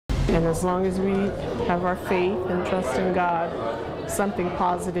And as long as we have our faith and trust in God, something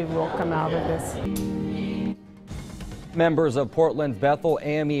positive will come out of this. Members of Portland's Bethel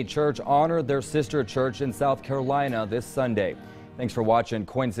AME Church honored their sister church in South Carolina this Sunday. Thanks for watching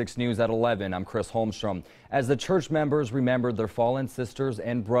KOIN 6 News at 11. I'm Chris Holmstrom. As the church members remembered their fallen sisters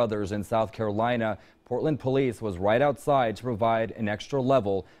and brothers in South Carolina, Portland Police was right outside to provide an extra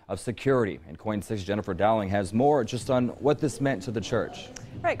level of security. And KOIN 6 Jennifer Dowling has more just on what this meant to the church.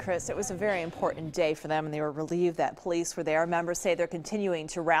 Right, Chris, it was a very important day for them, and they were relieved that police were there. Members say they're continuing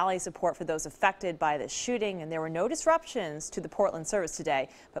to rally support for those affected by the shooting, and there were no disruptions to the Portland service today,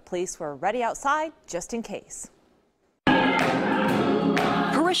 but police were ready outside just in case.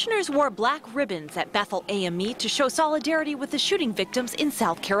 Parishioners wore black ribbons at Bethel AME to show solidarity with the shooting victims in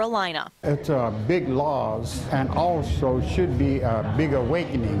South Carolina. It's a big loss and also should be a big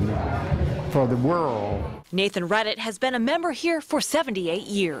awakening for the world. Nathan Reddit has been a member here for 78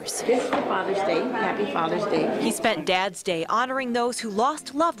 years. This is for Father's Day. Happy Father's Day. He spent Dad's Day honoring those who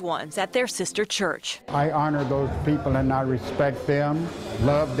lost loved ones at their sister church. I honor those people and I respect them,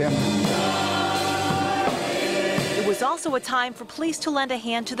 love them. It was also a time for police to lend a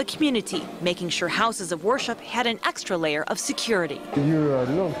hand to the community, making sure houses of worship had an extra layer of security. You're a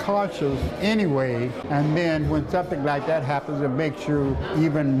little cautious anyway, and then when something like that happens, it makes you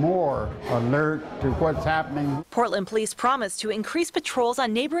even more alert to what's happening. Portland police promised to increase patrols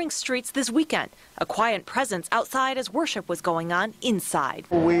on neighboring streets this weekend, a quiet presence outside as worship was going on inside.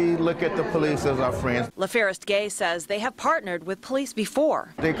 We look at the police as our friends. LaFerris Gay says they have partnered with police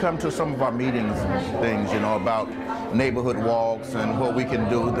before. They come to some of our meetings and things, about neighborhood walks and what we can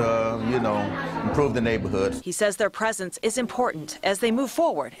do to, improve the neighborhoods. He says their presence is important as they move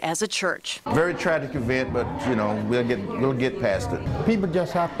forward as a church. Very tragic event, but, we'll get past it. People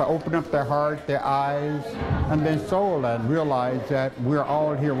just have to open up their heart, their eyes, and their soul and realize that we're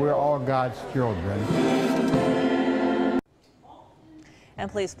all here, we're all God's children.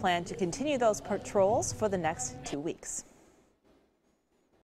 And police plan to continue those patrols for the next 2 weeks.